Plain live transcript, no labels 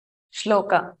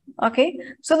shloka. Okay,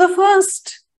 so the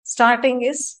first starting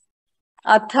is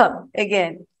Atha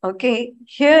again. Okay,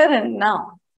 here and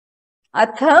now.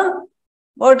 Atha,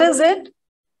 what is it?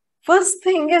 First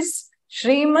thing is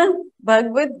Srimad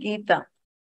Bhagavad Gita.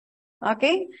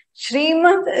 Okay,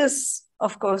 Srimad is,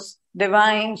 of course,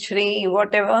 divine, Shri,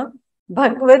 whatever,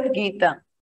 Bhagavad Gita.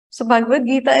 So Bhagavad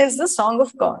Gita is the song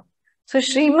of God. So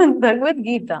Srimad Bhagavad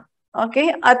Gita.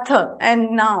 Okay, Atha,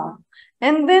 and now.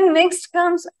 And then next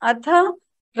comes Atha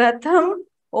Pratham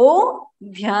O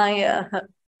Dhyaya.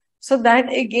 So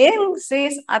that again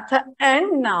says Atha,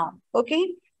 and now.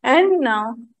 Okay, and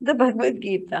now the Bhagavad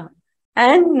Gita.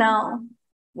 And now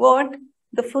what?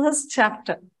 The first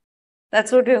chapter.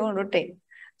 That's what we're going to take.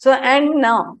 So, and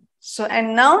now. So,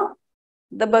 and now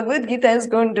the Bhagavad Gita is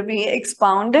going to be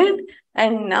expounded,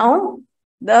 and now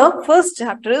the first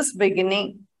chapter is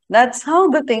beginning. That's how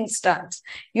the thing starts.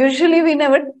 Usually we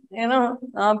never,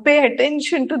 pay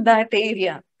attention to that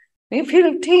area. We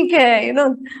feel, okay,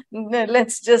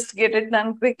 let's just get it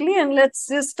done quickly and let's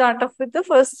just start off with the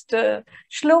first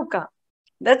shloka.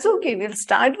 That's okay. We'll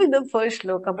start with the first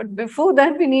shloka. But before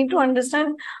that, we need to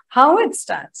understand how it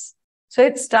starts. So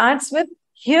it starts with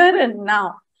here and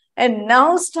now. And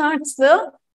now starts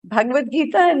the Bhagavad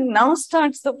Gita, and now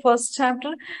starts the first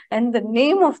chapter. And the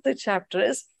name of the chapter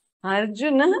is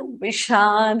Arjuna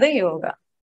Vishada Yoga.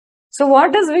 So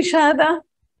what is Vishada?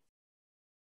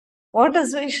 What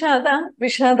is Vishada?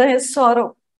 Vishada is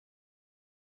sorrow.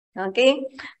 Okay,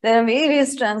 there are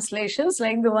various translations,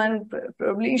 like the one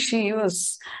probably she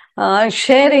was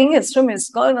sharing, it's from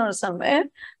ISKCON or somewhere.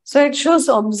 So it shows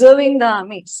observing the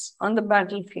armies on the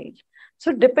battlefield.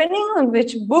 So depending on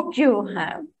which book you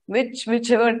have,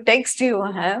 whichever text you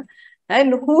have,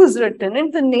 and who's written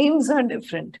it, the names are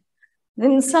different.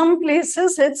 In some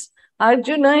places it's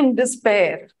Arjuna in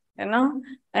despair,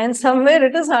 and somewhere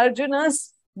it is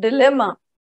Arjuna's dilemma.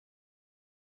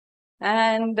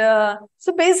 And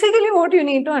so basically what you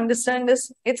need to understand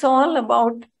is it's all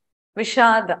about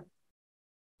Vishada.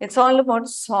 It's all about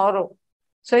sorrow.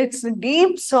 So it's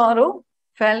deep sorrow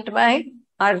felt by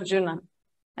Arjuna.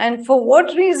 And for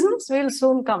what reasons, we'll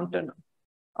soon come to know.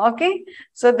 Okay.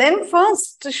 So then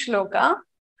first shloka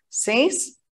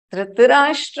says,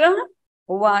 Dhritarashtra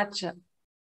Uvacha.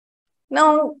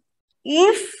 Now,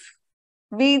 if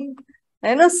we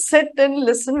sit and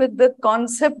listen with the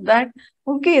concept that,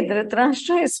 okay,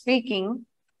 Dhritarashtra is speaking,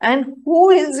 and who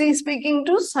is he speaking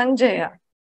to? Sanjaya.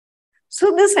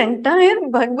 So this entire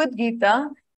Bhagavad Gita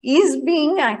is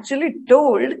being actually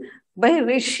told by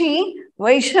Rishi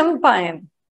Vaishampayan,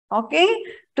 okay,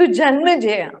 to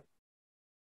Janmejaya.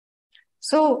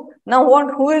 So now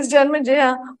who is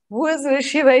Janmejaya? Who is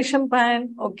Rishi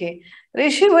Vaishampayan? Okay,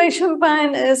 Rishi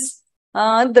Vaishampayan is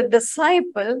the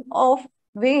disciple of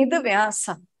Veda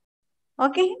Vyasa.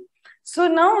 Okay, so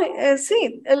now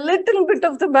see a little bit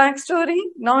of the backstory,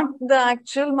 not the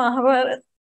actual Mahabharata,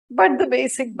 but the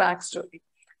basic backstory.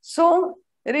 So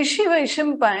Rishi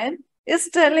Vaishampayan is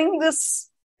telling this,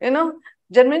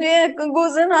 Janmejaya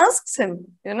goes and asks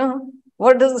him,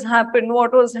 what has happened,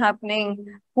 what was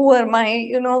happening, who are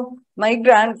my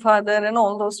grandfather and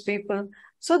all those people.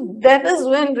 So that is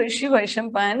when Rishi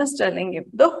Vaishampayan is telling him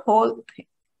the whole thing.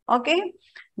 Okay,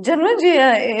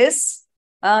 Janmejaya is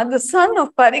the son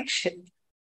of Parikshit,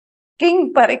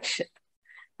 King Parikshit.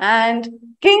 And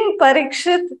King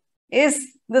Parikshit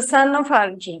is the son of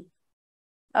Arjuna.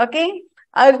 Okay,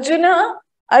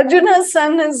 Arjuna's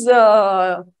son is, who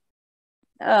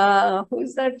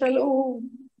is that fellow?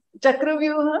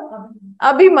 Chakravyuha?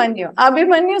 Abhimanyu.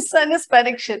 Abhimanyu's son is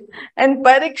Parikshit. And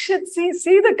Parikshit,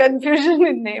 see the confusion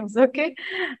in names, okay?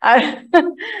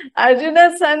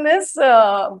 Arjuna's son is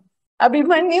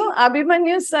Abhimanyu.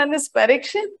 Abhimanyu's son is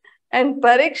Parikshit. And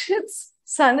Parikshit's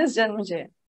son is Janmejaya.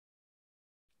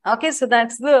 Okay, so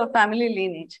that's the family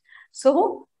lineage.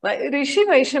 So Rishi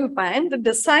Vaishampayan, the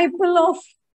disciple of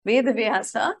Veda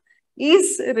Vyasa,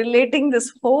 is relating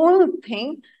this whole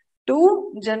thing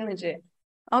to Janmejaya.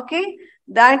 Okay,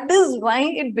 that is why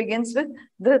it begins with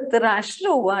Dhritarashtra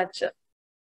Uvacha.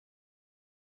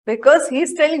 Because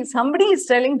somebody is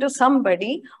telling to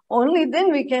somebody, only then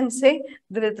we can say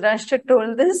Dhritarashtra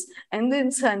told this, and then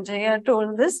Sanjaya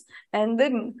told this, and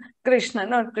then Krishna,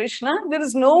 not Krishna. There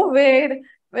is nowhere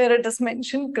where it is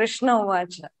mentioned Krishna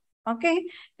Uvacha. Okay,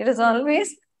 it is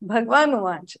always Bhagwan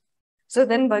Uvacha. So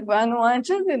then Bhagwan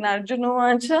Uvacha, then Arjuna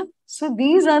Uvacha. So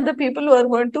these are the people who are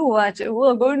going to Uvacha, who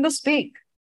are going to speak.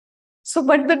 So,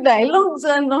 but the dialogues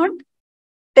are not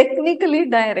technically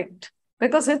direct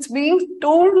because it's being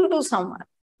told to someone.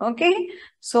 Okay,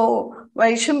 so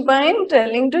Vaishampayan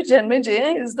telling to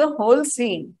Janmejaya is the whole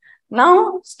scene.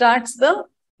 Now starts the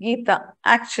Gita,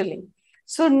 actually.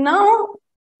 So now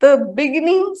the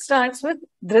beginning starts with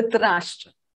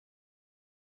Dhritarashtra.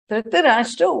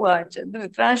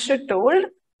 Dhritarashtra told,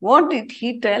 what did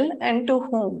he tell and to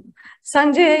whom?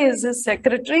 Sanjay is his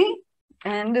secretary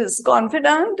and his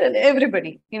confidant and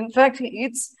everybody. In fact,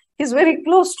 he's very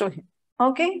close to him.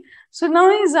 Okay. So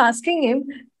now he's asking him,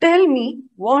 tell me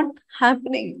what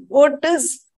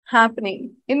is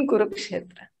happening in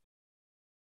Kurukshetra.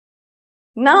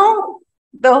 Now,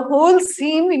 the whole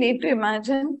scene we need to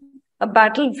imagine a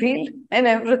battlefield and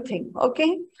everything.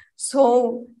 Okay.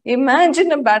 So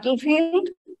imagine a battlefield.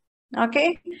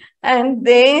 Okay. And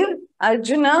there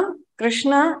Arjuna,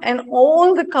 Krishna, and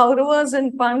all the Kauravas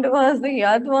and Pandavas, the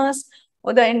Yadavas,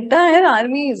 or the entire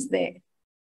army is there.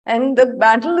 And the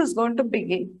battle is going to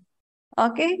begin.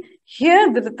 Okay. Here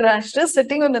Dhritarashtra,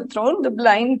 sitting on the throne, the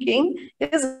blind king,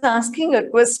 is asking a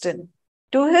question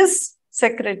to his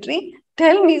secretary.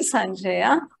 Tell me,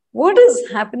 Sanjaya, what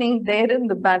is happening there in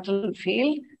the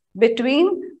battlefield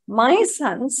between my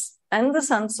sons and the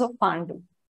sons of Pandu?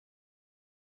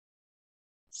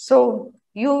 So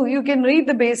you can read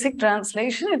the basic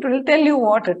translation. It will tell you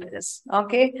what it is.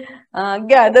 Okay,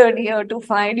 gathered here to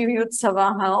fight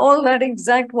Yutsavaha. All that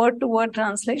exact word-to-word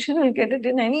translation, you'll get it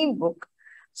in any book.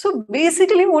 So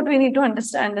basically, what we need to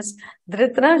understand is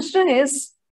Dhritarashtra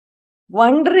is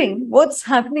wondering what's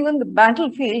happening on the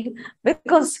battlefield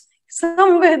because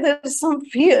somewhere there is some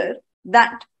fear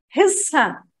that his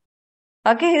son,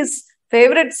 okay, his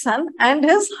favorite son and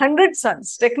his 100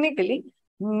 sons technically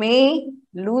may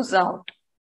lose out.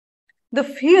 The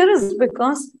fear is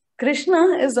because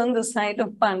Krishna is on the side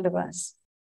of Pandavas.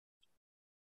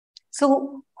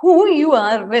 So who you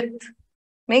are with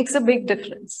makes a big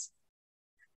difference.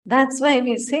 That's why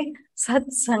we say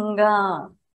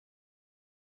Satsanga,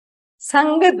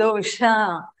 Sanga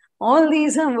dosha. All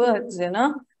these are words, you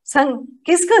know. Sang,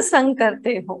 kiska sang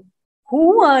karte ho?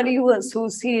 Who are you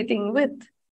associating with?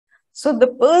 So the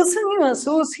person you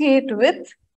associate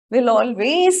with will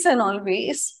always and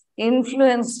always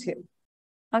influence you.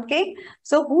 Okay?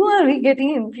 So who are we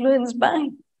getting influenced by?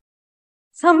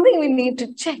 Something we need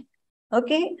to check.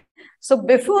 Okay? So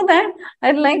before that,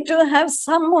 I'd like to have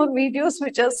some more videos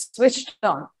which are switched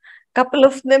on. Couple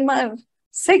of them are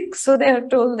sick, so they are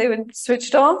told they will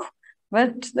switched off.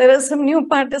 But there are some new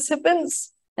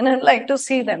participants and I'd like to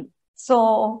see them.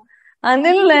 So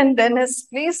Anil and Dennis,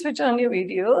 please switch on your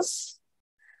videos.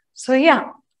 So yeah,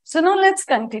 so now let's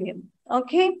continue.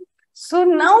 Okay. So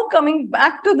now coming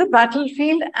back to the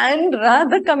battlefield and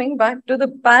rather coming back to the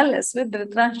palace with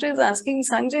Dhritarashtra is asking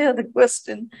Sanjaya the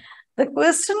question. The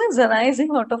question is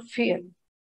arising out of fear.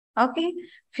 Okay.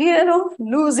 Fear of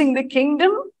losing the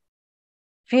kingdom,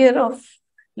 fear of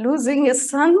losing his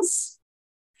sons,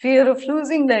 fear of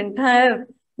losing the entire,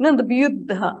 the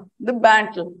yuddha, the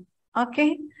battle.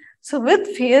 Okay. So with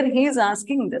fear, he is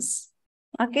asking this.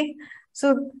 Okay.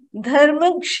 So,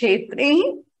 dharma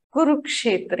kshetri,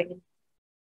 kurukshetri.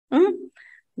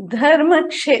 Dharma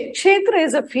kshetra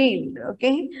is a field.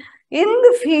 Okay. In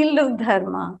the field of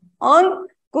dharma, on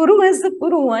Kuru is the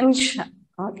Kuru Vansha.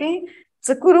 Okay. It's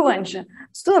a Kuru Vansha.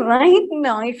 So right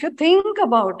now, if you think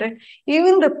about it,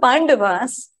 even the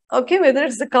Pandavas, okay, whether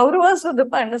it's the Kauravas or the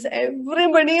Pandavas,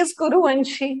 everybody is Kuru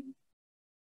Vanshi.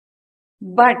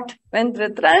 But when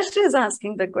Dhritarashtra is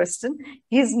asking the question,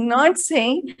 he's not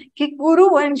saying ki Kuru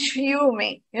Vanshiyu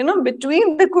mein,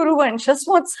 between the Kuru Vanshas,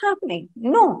 what's happening?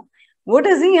 No. What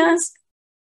does he ask?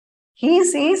 He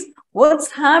says,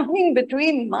 what's happening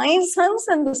between my sons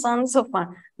and the sons of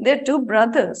Pan? They're two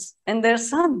brothers and their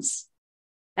sons.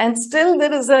 And still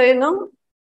there is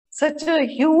such a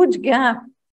huge gap.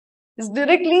 He's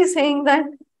directly saying that,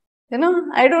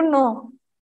 I don't know.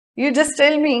 You just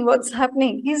tell me what's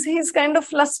happening. He's kind of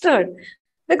flustered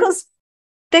because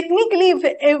technically if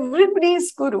everybody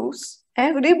is Kurus,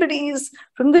 everybody is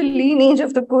from the lineage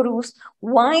of the Kurus,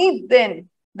 why then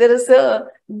there is a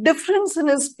difference in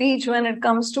his speech when it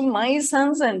comes to my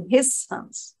sons and his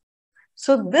sons?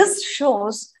 So this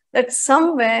shows that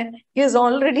somewhere there's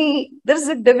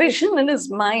a division in his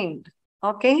mind,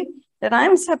 okay, that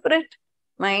I'm separate.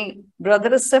 My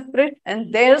brother is separate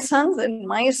and their sons and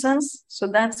my sons. So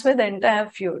that's where the entire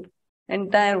feud,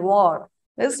 entire war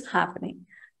is happening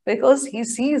because he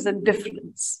sees a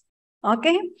difference.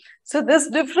 Okay. So this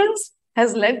difference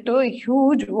has led to a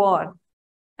huge war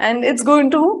and it's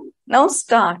going to now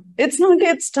start. It's not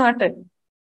yet started.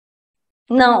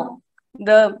 Now,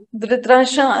 the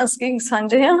Dhritarashtra asking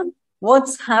Sanjaya,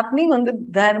 what's happening on the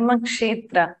Dharma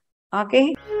Kshetra?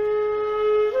 Okay.